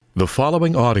The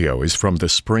following audio is from the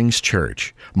Springs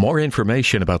Church. More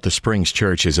information about the Springs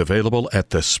Church is available at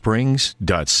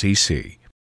thesprings.cc.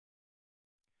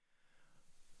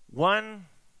 One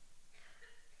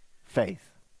faith.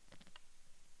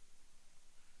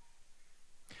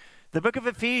 The book of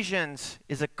Ephesians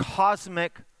is a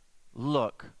cosmic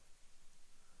look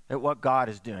at what God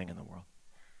is doing in the world.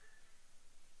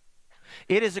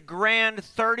 It is a grand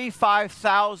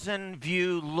 35,000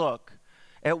 view look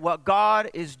at what God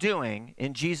is doing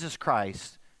in Jesus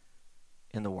Christ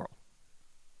in the world.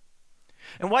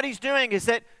 And what he's doing is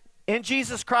that in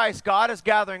Jesus Christ, God is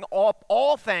gathering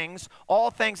all things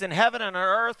in heaven and on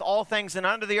earth, all things and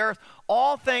under the earth,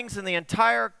 all things in the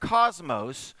entire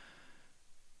cosmos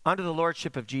under the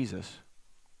lordship of Jesus.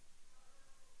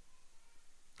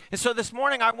 And so this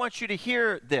morning, I want you to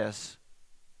hear this,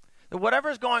 that whatever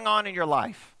is going on in your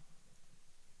life,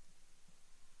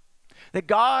 that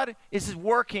God is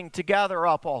working to gather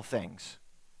up all things.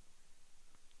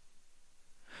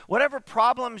 Whatever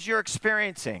problems you're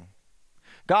experiencing,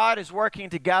 God is working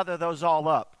to gather those all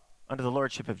up under the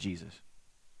lordship of Jesus.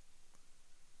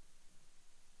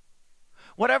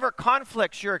 Whatever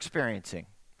conflicts you're experiencing,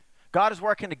 God is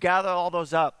working to gather all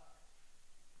those up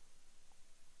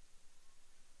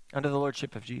under the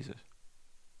lordship of Jesus.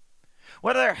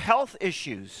 Whatever health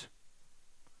issues,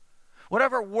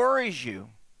 whatever worries you,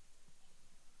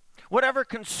 whatever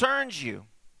concerns you,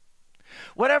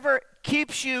 whatever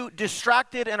keeps you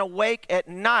distracted and awake at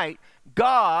night,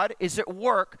 God is at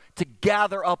work to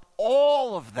gather up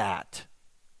all of that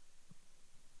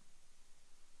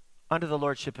under the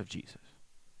lordship of Jesus.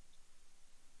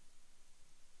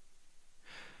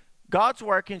 God's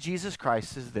work in Jesus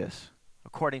Christ is this,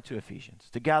 according to Ephesians,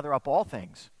 to gather up all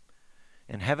things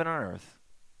in heaven and earth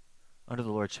under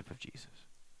the lordship of Jesus.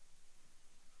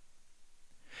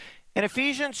 In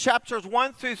Ephesians chapters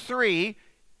 1 through 3,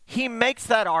 he makes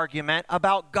that argument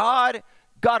about God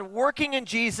working in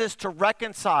Jesus to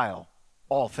reconcile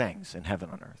all things in heaven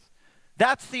and earth.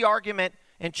 That's the argument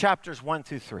in chapters 1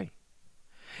 through 3.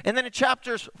 And then in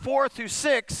chapters 4 through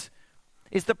 6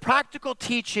 is the practical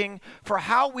teaching for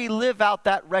how we live out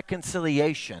that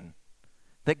reconciliation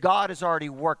that God has already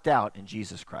worked out in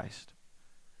Jesus Christ.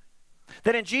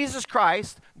 That in Jesus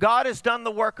Christ, God has done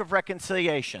the work of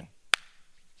reconciliation.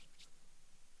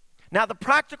 Now, the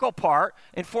practical part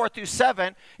in 4 through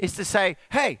 7 is to say,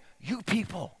 hey, you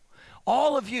people,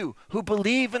 all of you who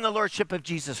believe in the lordship of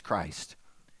Jesus Christ,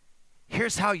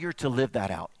 here's how you're to live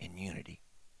that out in unity.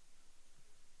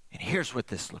 And here's what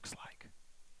this looks like.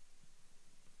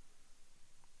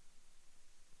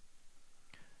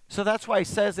 So that's why he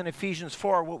says in Ephesians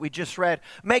 4, what we just read,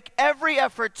 make every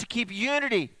effort to keep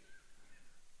unity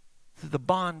through the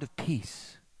bond of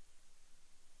peace.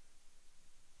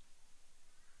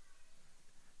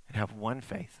 And have one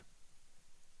faith.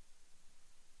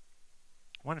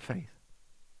 One faith.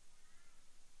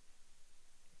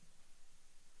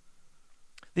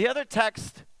 The other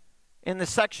text in the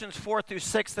sections 4 through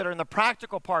 6 that are in the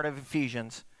practical part of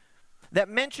Ephesians that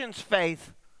mentions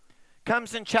faith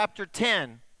comes in chapter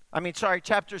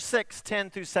 6, 10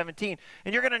 through 17.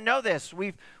 And you're going to know this.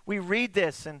 We read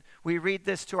this and we read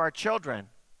this to our children.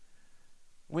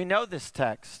 We know this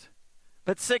text.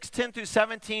 But 6, 10 through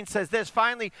 17 says this,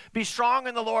 finally, be strong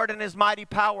in the Lord and his mighty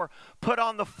power. Put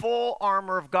on the full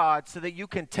armor of God so that you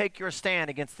can take your stand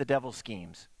against the devil's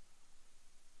schemes.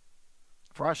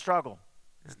 For our struggle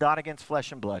is not against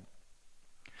flesh and blood,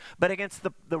 but against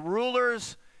the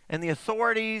rulers and the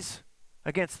authorities,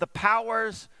 against the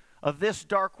powers of this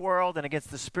dark world, and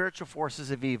against the spiritual forces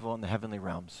of evil in the heavenly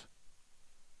realms.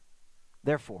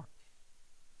 Therefore,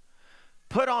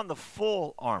 put on the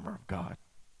full armor of God,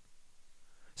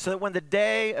 so that when the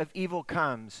day of evil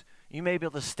comes, you may be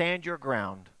able to stand your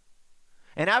ground.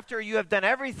 And after you have done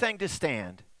everything to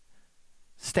stand,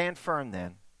 stand firm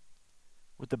then,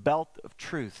 with the belt of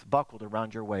truth buckled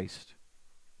around your waist,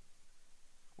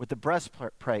 with the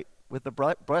breastplate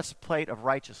of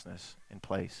righteousness in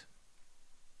place,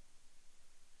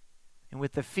 and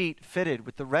with the feet fitted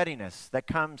with the readiness that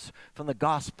comes from the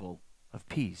gospel of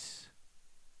peace.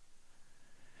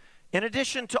 In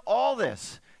addition to all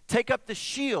this, take up the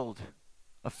shield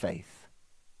of faith,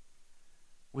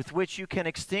 with which you can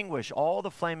extinguish all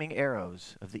the flaming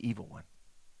arrows of the evil one.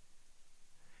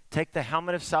 Take the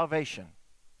helmet of salvation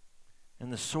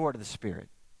and the sword of the Spirit,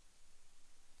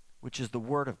 which is the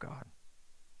Word of God.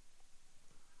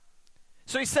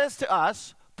 So he says to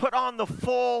us, put on the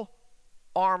full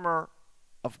armor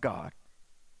of God.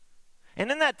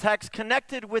 And in that text,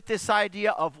 connected with this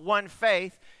idea of one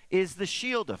faith, is the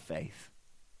shield of faith.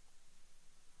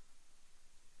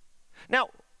 Now,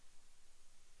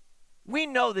 We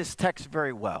know this text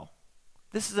very well.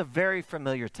 This is a very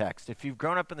familiar text. If you've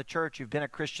grown up in the church, you've been a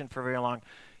Christian for very long,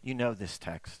 you know this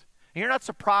text. And you're not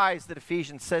surprised that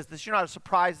Ephesians says this. You're not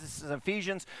surprised this is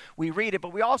Ephesians. We read it,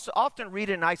 but we also often read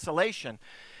it in isolation.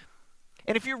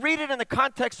 And if you read it in the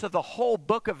context of the whole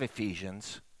book of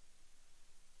Ephesians,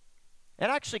 it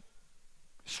actually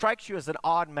strikes you as an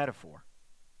odd metaphor.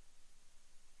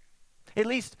 At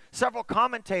least several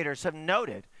commentators have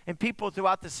noted, and people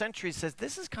throughout the centuries says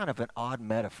this is kind of an odd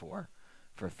metaphor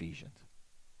for Ephesians.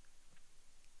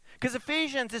 Because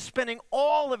Ephesians is spending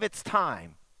all of its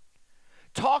time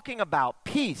talking about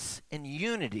peace and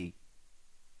unity.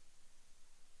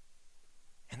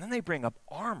 And then they bring up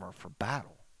armor for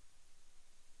battle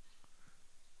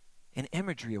and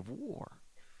imagery of war.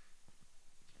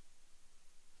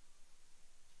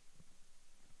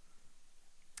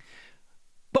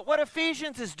 But what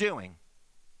Ephesians is doing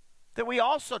that we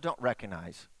also don't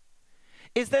recognize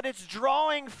is that it's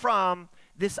drawing from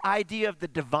this idea of the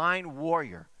divine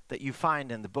warrior that you find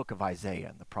in the book of Isaiah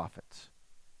and the prophets,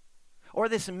 or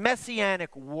this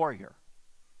messianic warrior.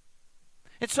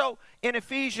 And so in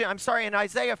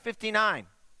Isaiah 59,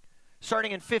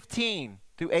 starting in 15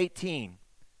 through 18,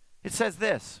 it says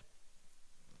this.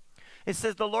 It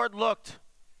says, the Lord looked,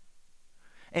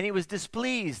 and he was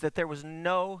displeased that there was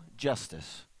no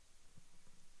justice.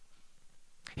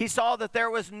 He saw that there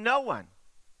was no one,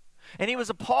 and he was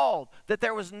appalled that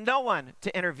there was no one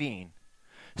to intervene.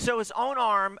 So his own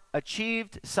arm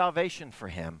achieved salvation for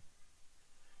him,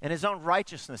 and his own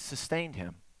righteousness sustained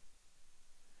him.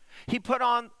 He put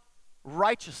on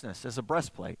righteousness as a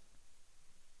breastplate,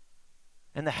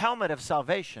 and the helmet of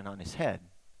salvation on his head.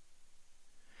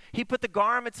 He put the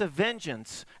garments of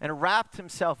vengeance and wrapped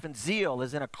himself in zeal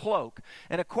as in a cloak.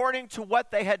 And according to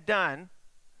what they had done,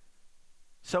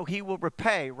 so he will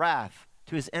repay wrath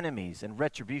to his enemies and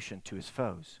retribution to his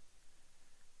foes.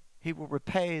 He will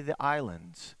repay the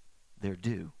islands their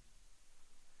due.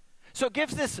 So it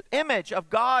gives this image of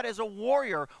God as a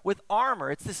warrior with armor.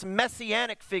 It's this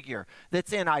messianic figure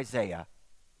that's in Isaiah.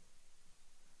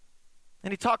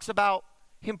 And he talks about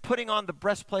him putting on the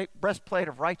breastplate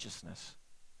of righteousness.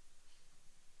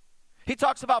 He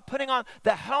talks about putting on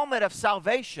the helmet of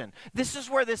salvation. This is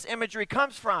where this imagery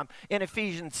comes from in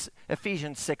Ephesians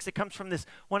 6. It comes from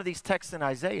one of these texts in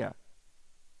Isaiah.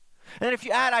 And then if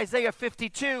you add Isaiah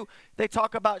 52, they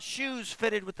talk about shoes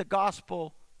fitted with the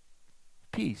gospel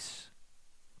of peace.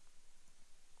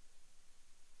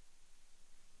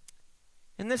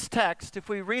 In this text, if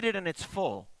we read it in its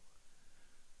full,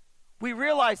 we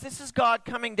realize this is God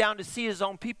coming down to see his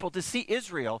own people, to see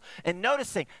Israel, and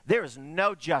noticing there is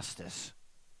no justice.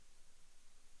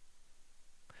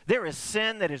 There is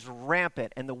sin that is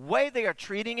rampant, and the way they are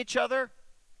treating each other,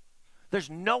 there's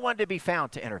no one to be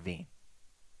found to intervene.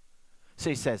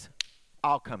 So he says,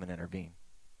 I'll come and intervene.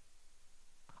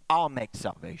 I'll make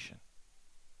salvation.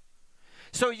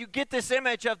 So you get this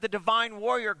image of the divine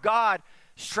warrior God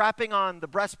strapping on the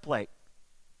breastplate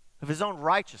of his own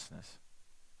righteousness.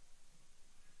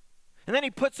 And then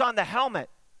he puts on the helmet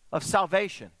of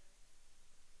salvation.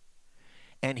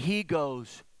 And he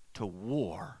goes to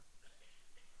war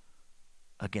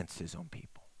against his own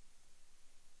people.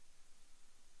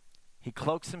 He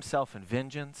cloaks himself in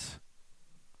vengeance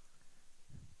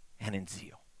and in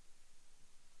zeal.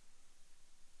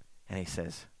 And he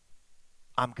says,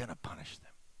 I'm going to punish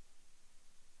them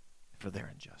for their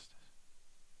injustice.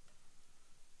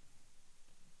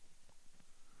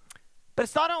 But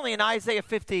it's not only in Isaiah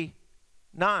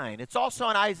 59, it's also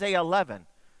in Isaiah 11,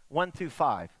 1 through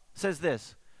 5. It says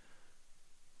this,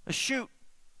 a shoot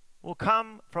will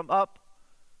come up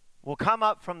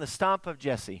from the stump of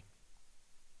Jesse.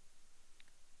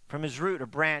 From his root a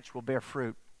branch will bear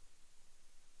fruit.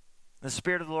 The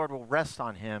Spirit of the Lord will rest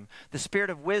on him, the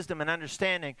Spirit of wisdom and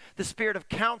understanding, the Spirit of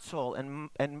counsel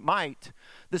and might,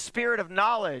 the Spirit of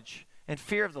knowledge and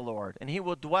fear of the Lord, and he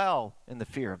will dwell in the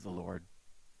fear of the Lord.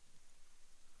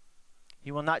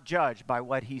 He will not judge by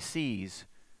what he sees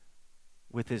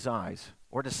with his eyes,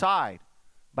 or decide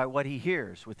by what he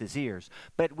hears with his ears,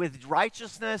 but with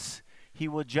righteousness he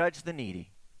will judge the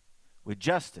needy. With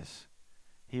justice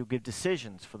he will give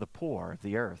decisions for the poor of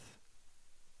the earth.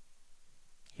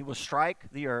 He will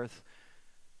strike the earth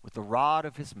with the rod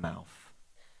of his mouth.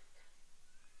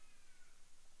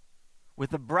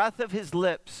 With the breath of his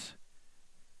lips,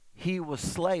 he will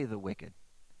slay the wicked.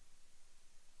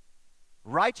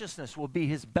 Righteousness will be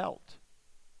his belt,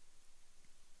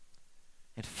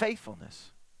 and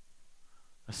faithfulness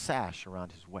a sash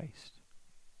around his waist.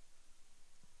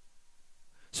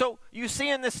 So you see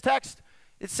in this text,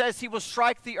 it says he will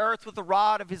strike the earth with the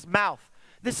rod of his mouth.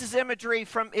 This is imagery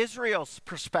from Israel's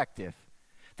perspective,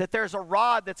 that there's a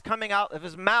rod that's coming out of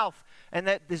his mouth, and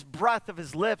that this breath of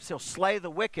his lips, he'll slay the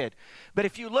wicked. But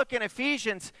if you look in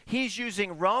Ephesians, he's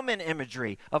using Roman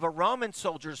imagery of a Roman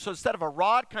soldier. So instead of a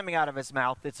rod coming out of his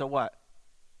mouth, it's a what?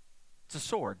 It's a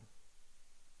sword,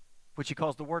 which he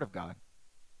calls the Word of God.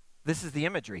 This is the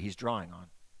imagery he's drawing on.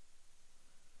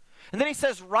 And then he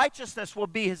says righteousness will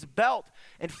be his belt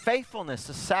and faithfulness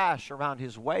a sash around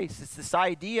his waist. It's this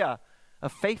idea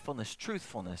of faithfulness,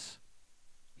 truthfulness.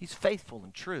 He's faithful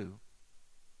and true.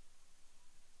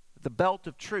 The belt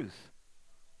of truth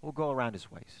will go around his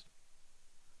waist.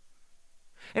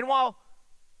 And while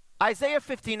Isaiah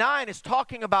 59 is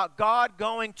talking about God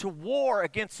going to war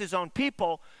against his own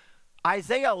people,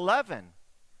 Isaiah 11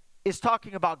 is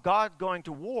talking about God going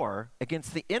to war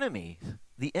against the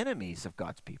enemies of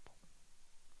God's people.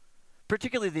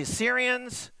 Particularly the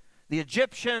Assyrians, the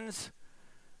Egyptians,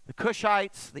 the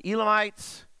Cushites, the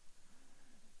Elamites,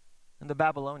 and the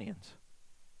Babylonians.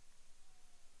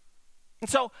 And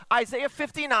so Isaiah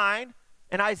 59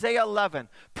 and Isaiah 11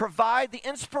 provide the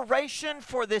inspiration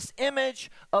for this image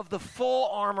of the full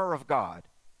armor of God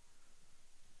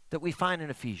that we find in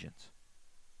Ephesians.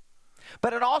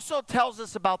 But it also tells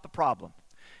us about the problem.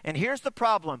 And here's the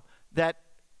problem that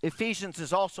Ephesians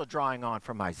is also drawing on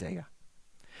from Isaiah.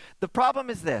 The problem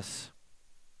is this.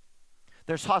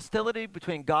 There's hostility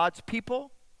between God's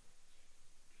people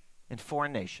and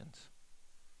foreign nations.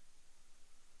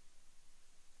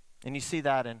 And you see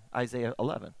that in Isaiah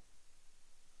 11.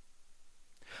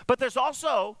 But there's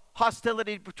also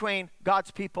hostility between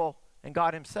God's people and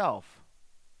God himself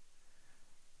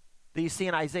that you see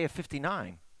in Isaiah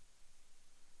 59.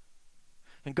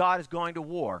 And God is going to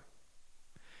war.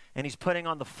 And he's putting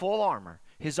on the full armor,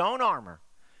 his own armor.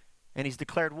 And he's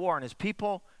declared war on his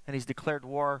people, and he's declared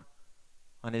war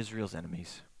on Israel's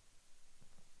enemies.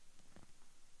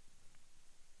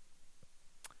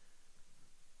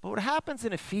 But what happens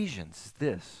in Ephesians is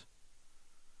this.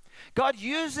 God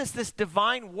uses this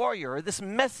divine warrior, or this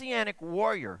messianic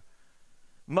warrior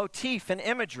motif and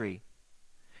imagery.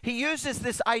 He uses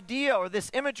this idea or this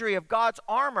imagery of God's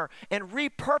armor and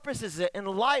repurposes it in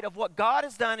light of what God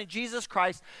has done in Jesus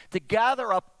Christ to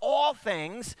gather up all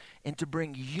things and to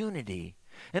bring unity.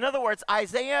 In other words,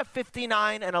 Isaiah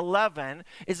 59 and 11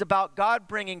 is about God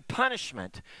bringing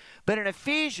punishment. But in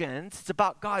Ephesians, it's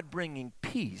about God bringing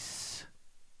peace.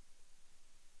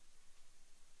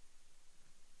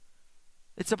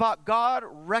 It's about God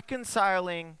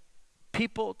reconciling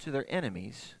people to their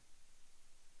enemies,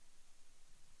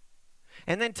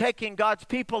 and then taking God's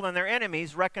people and their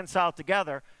enemies reconciled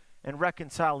together and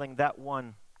reconciling that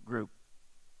one group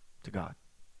to God.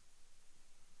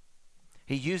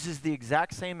 He uses the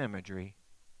exact same imagery,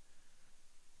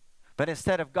 but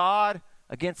instead of God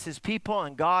against his people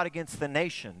and God against the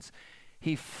nations,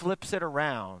 he flips it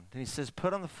around and he says,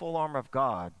 put on the full armor of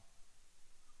God,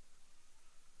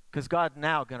 because God's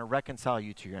now going to reconcile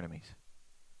you to your enemies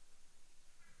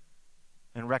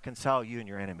and reconcile you and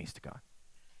your enemies to God.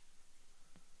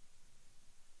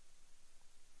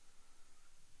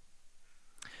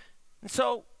 And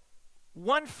so,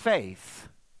 one faith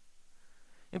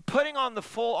in putting on the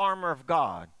full armor of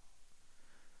God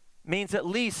means at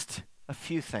least a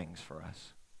few things for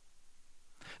us.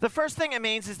 The first thing it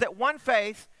means is that one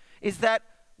faith is that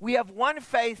we have one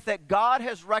faith that God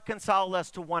has reconciled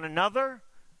us to one another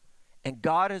and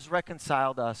God has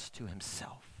reconciled us to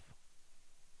himself.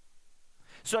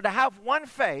 So to have one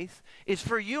faith is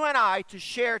for you and I to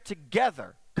share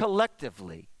together,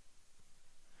 collectively,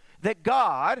 that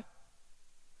God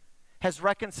has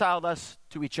reconciled us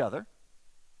to each other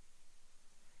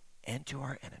and to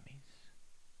our enemies.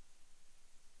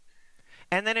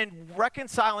 And then in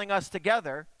reconciling us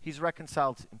together, he's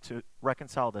reconciled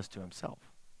us to himself.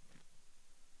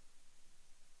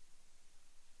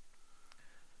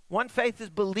 One faith is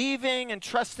believing and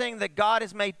trusting that God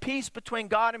has made peace between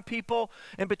God and people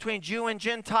and between Jew and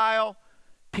Gentile,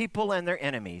 people and their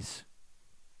enemies.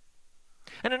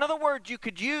 And another word you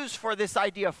could use for this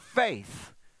idea of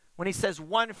faith, when he says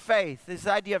one faith, is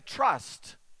the idea of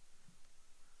trust.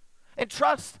 And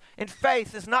trust and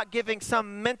faith is not giving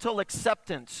some mental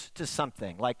acceptance to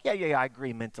something, like, yeah, I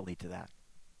agree mentally to that.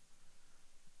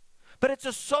 But it's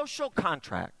a social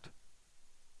contract.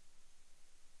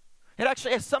 It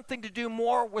actually has something to do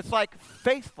more with like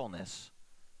faithfulness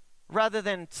rather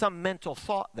than some mental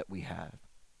thought that we have.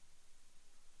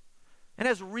 It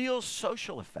has real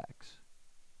social effects.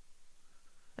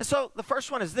 And so the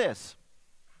first one is this.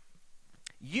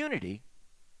 Unity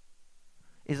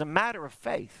is a matter of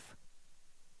faith.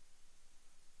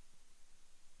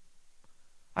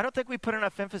 I don't think we put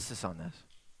enough emphasis on this.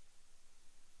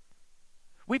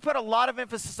 We put a lot of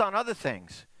emphasis on other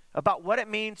things about what it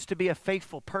means to be a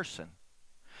faithful person.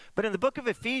 But in the book of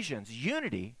Ephesians,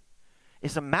 unity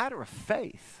is a matter of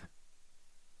faith.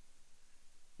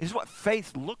 It is what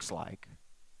faith looks like.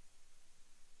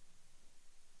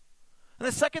 And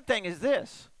the second thing is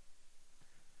this,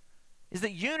 is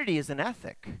that unity is an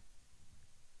ethic.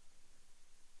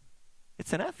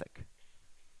 It's an ethic.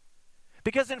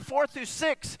 Because in 4 through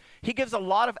 6, he gives a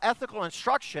lot of ethical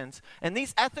instructions, and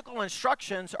these ethical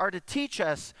instructions are to teach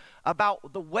us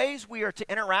about the ways we are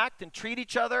to interact and treat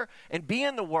each other and be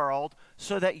in the world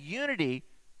so that unity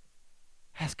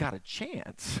has got a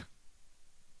chance.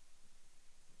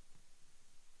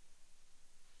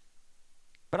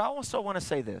 But I also want to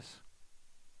say this.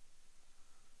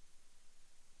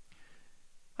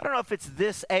 I don't know if it's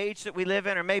this age that we live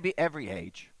in or maybe every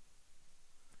age.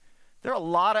 There are a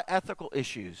lot of ethical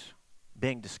issues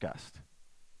being discussed.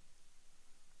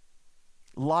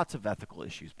 Lots of ethical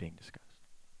issues being discussed.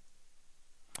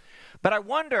 But I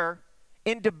wonder,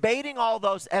 in debating all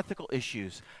those ethical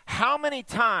issues, how many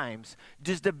times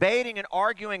does debating and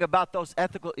arguing about those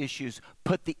ethical issues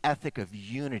put the ethic of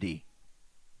unity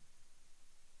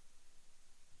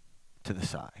to the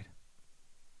side?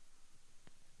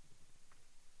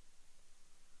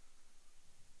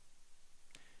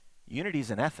 Unity is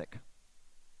an ethic.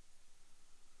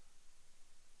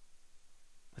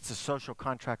 It's a social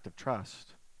contract of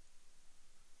trust.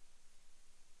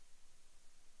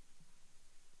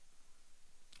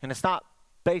 And it's not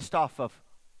based off of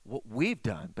what we've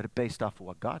done, but it's based off of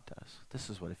what God does. This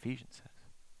is what Ephesians says.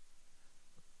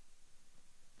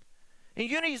 And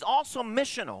unity is also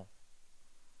missional.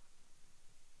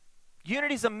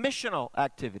 Unity is a missional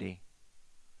activity.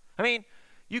 I mean,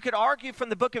 you could argue from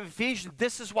the book of Ephesians,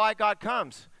 this is why God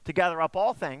comes, to gather up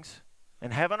all things in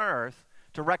heaven and earth,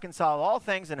 to reconcile all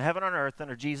things in heaven and earth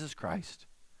under Jesus Christ.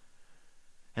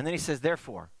 And then he says,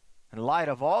 therefore, in light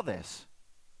of all this,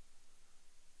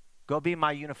 go be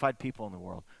my unified people in the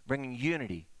world, bringing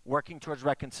unity, working towards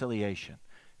reconciliation.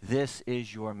 This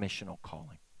is your missional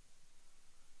calling.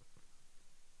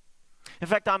 In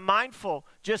fact, I'm mindful,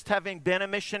 just having been a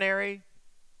missionary,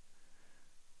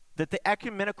 that the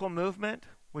ecumenical movement,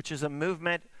 which is a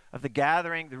movement of the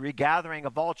gathering, the regathering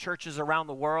of all churches around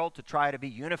the world to try to be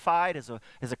unified as a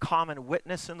common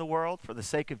witness in the world for the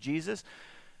sake of Jesus,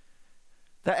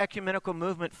 the ecumenical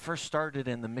movement first started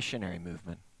in the missionary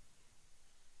movement.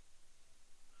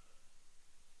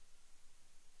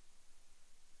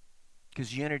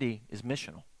 Because unity is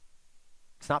missional.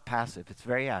 It's not passive, it's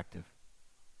very active.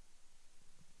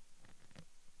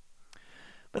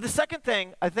 But the second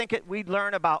thing I think we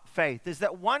learn about faith is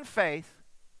that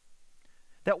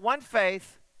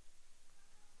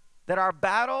that our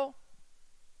battle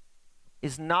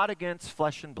is not against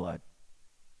flesh and blood,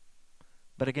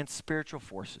 but against spiritual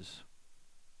forces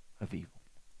of evil.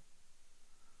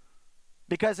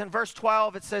 Because in verse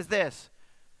 12 it says this,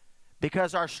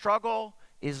 because our struggle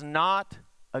is not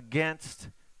against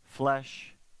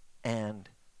flesh and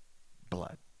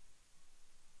blood.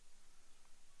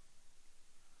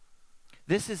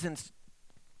 This is in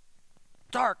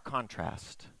stark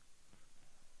contrast.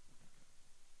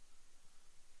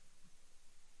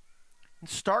 In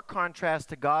stark contrast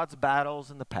to God's battles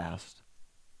in the past,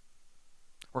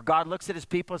 where God looks at his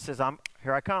people and says,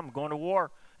 here I come, going to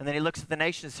war. And then he looks at the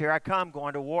nations, here I come,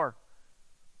 going to war.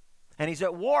 And he's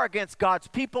at war against God's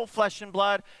people, flesh and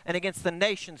blood, and against the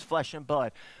nations, flesh and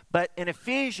blood. But in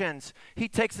Ephesians, he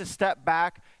takes a step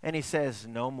back and he says,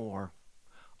 no more.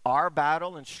 Our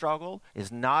battle and struggle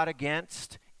is not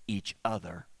against each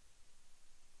other.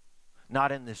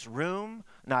 Not in this room,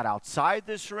 not outside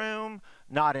this room,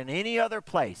 not in any other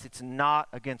place. It's not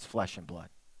against flesh and blood.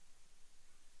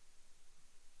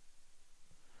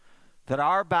 That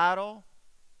our battle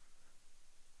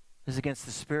is against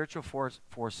the spiritual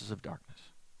forces of darkness.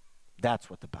 That's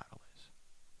what the battle is.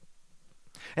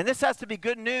 And this has to be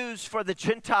good news for the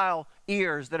Gentile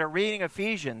ears that are reading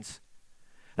Ephesians.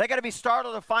 They got to be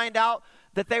startled to find out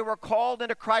that they were called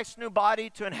into Christ's new body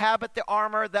to inhabit the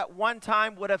armor that one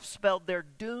time would have spelled their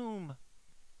doom.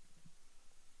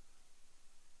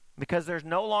 Because there's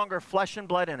no longer flesh and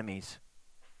blood enemies.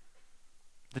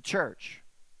 The church.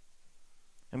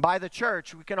 And by the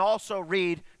church, we can also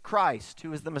read Christ,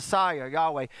 who is the Messiah,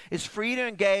 Yahweh, is free to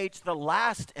engage the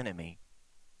last enemy,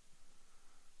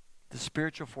 the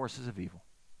spiritual forces of evil.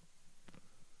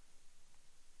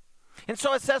 And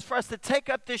so it says for us to take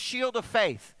up this shield of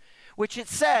faith, which it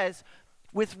says,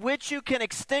 with which you can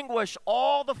extinguish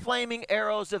all the flaming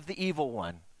arrows of the evil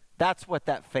one. That's what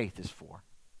that faith is for.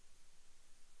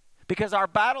 Because our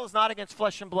battle is not against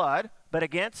flesh and blood, but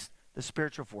against the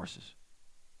spiritual forces.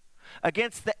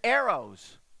 against the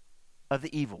arrows of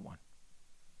the evil one.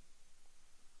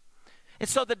 And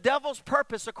so the devil's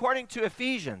purpose, according to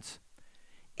Ephesians,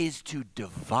 is to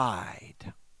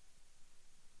divide.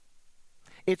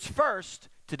 It's first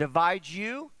to divide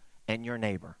you and your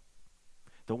neighbor,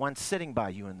 the one sitting by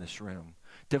you in this room.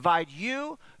 Divide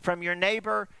you from your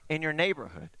neighbor in your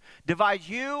neighborhood. Divide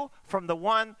you from the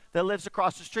one that lives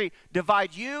across the street.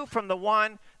 Divide you from the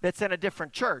one that's in a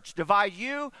different church. Divide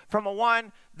you from a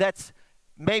one that's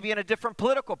maybe in a different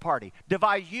political party.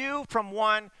 Divide you from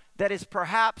one that is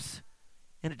perhaps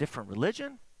in a different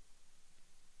religion.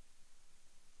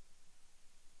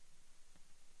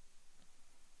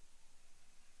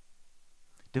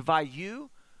 Divide you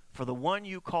for the one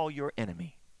you call your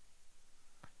enemy.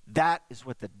 That is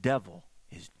what the devil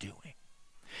is doing.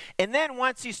 And then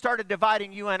once he started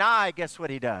dividing you and I, guess what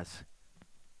he does?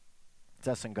 It's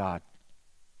us and God.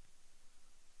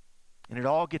 And it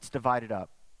all gets divided up.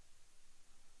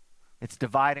 It's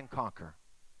divide and conquer.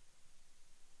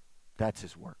 That's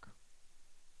his work.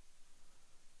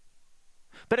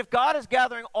 But if God is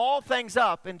gathering all things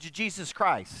up into Jesus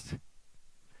Christ,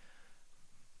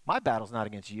 my battle's not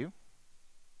against you.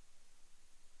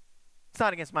 It's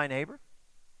not against my neighbor.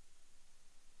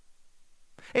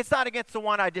 It's not against the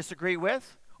one I disagree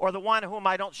with or the one whom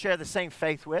I don't share the same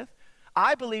faith with.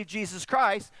 I believe Jesus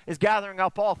Christ is gathering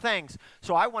up all things,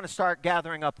 so I want to start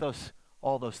gathering up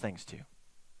all those things too.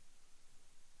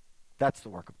 That's the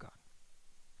work of God.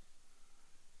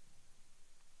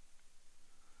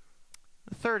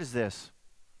 The third is this,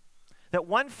 that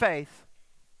one faith,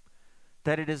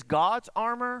 that it is God's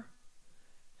armor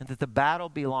and that the battle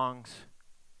belongs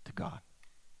to God.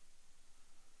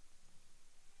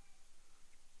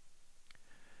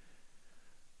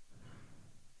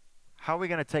 How are we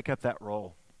going to take up that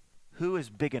role? Who is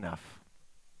big enough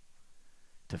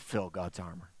to fill God's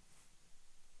armor?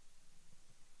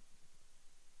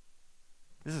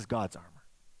 This is God's armor.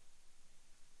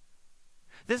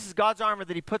 This is God's armor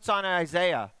that he puts on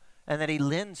Isaiah and that he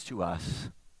lends to us.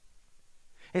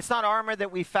 It's not armor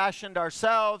that we fashioned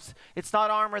ourselves. It's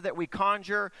not armor that we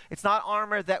conjure. It's not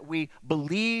armor that we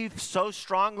believe so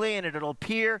strongly and it'll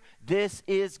appear. This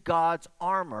is God's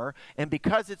armor. And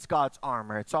because it's God's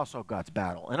armor, it's also God's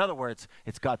battle. In other words,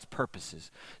 it's God's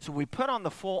purposes. So we put on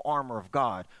the full armor of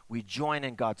God. We join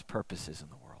in God's purposes in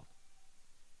the world.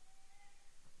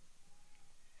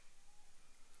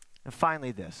 And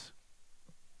finally this.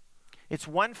 It's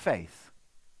one faith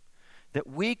that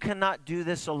we cannot do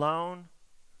this alone,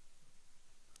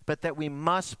 but that we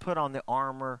must put on the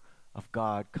armor of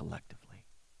God collectively.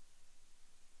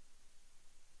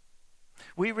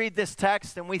 We read this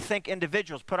text and we think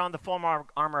individuals put on the full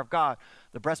armor of God,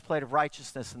 the breastplate of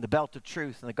righteousness and the belt of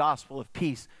truth and the gospel of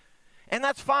peace. And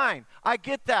that's fine. I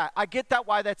get that. I get that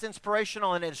why that's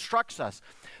inspirational and it instructs us.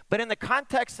 But in the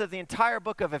context of the entire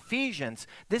book of Ephesians,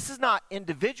 this is not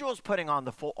individuals putting on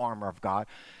the full armor of God.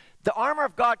 The armor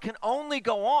of God can only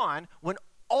go on when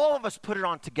all of us put it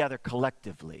on together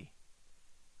collectively.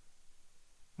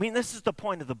 I mean, this is the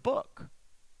point of the book.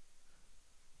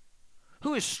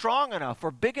 Who is strong enough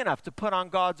or big enough to put on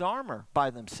God's armor by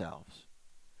themselves?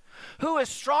 Who is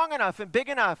strong enough and big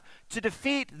enough to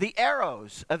defeat the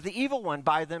arrows of the evil one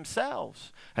by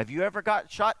themselves? Have you ever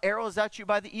got shot arrows at you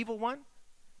by the evil one?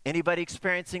 Anybody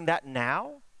experiencing that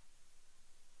now?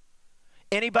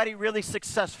 Anybody really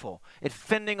successful at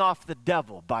fending off the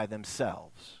devil by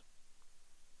themselves?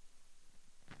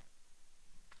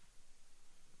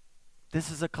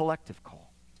 This is a collective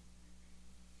call.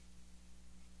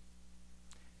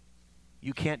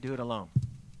 You can't do it alone.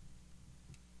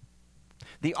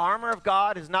 The armor of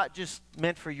God is not just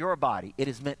meant for your body. It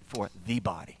is meant for the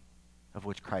body of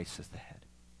which Christ is the head.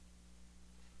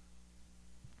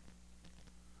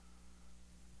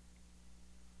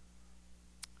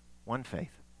 One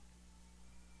faith.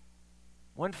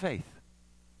 One faith.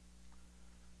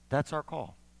 That's our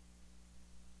call.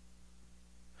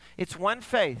 It's one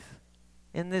faith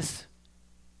in this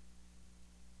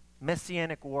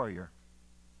messianic warrior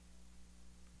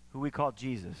who we call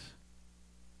Jesus,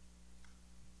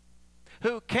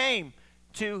 who came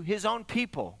to his own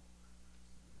people,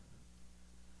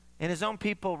 and his own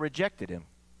people rejected him.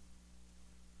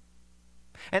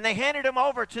 And they handed him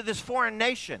over to this foreign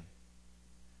nation.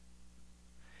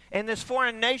 And this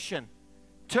foreign nation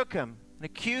took him and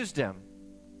accused him,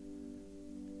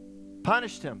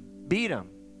 punished him, beat him.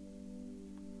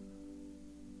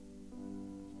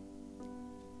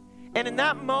 And in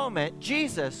that moment,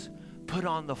 Jesus put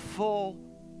on the full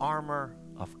armor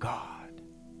of God.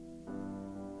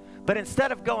 But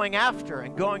instead of going after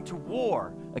and going to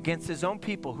war against his own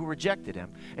people who rejected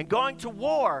him, and going to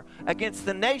war against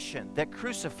the nation that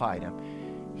crucified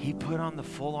him, he put on the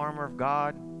full armor of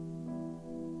God.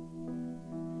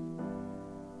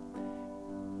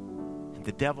 And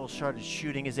the devil started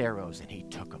shooting his arrows, and he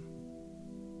took them.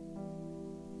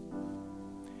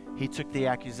 He took the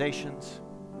accusations.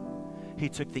 He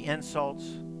took the insults.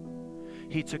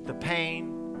 He took the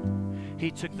pain.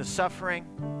 He took the suffering.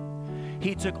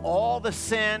 He took all the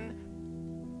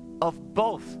sin of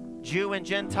both Jew and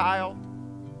Gentile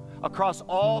across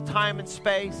all time and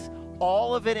space,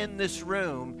 all of it in this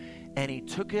room, and he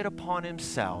took it upon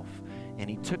himself, and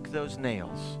he took those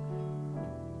nails.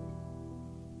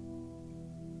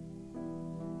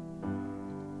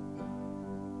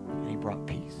 And he brought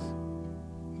peace.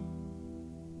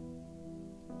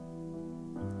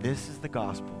 This is the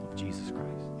gospel of Jesus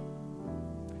Christ.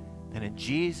 And in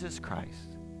Jesus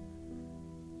Christ,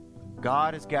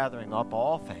 God is gathering up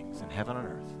all things in heaven and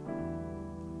earth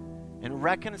and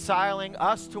reconciling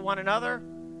us to one another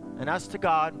and us to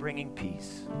God, bringing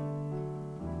peace.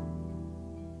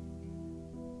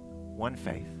 One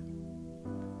faith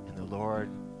in the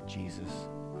Lord Jesus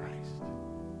Christ.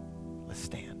 Let's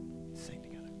stand.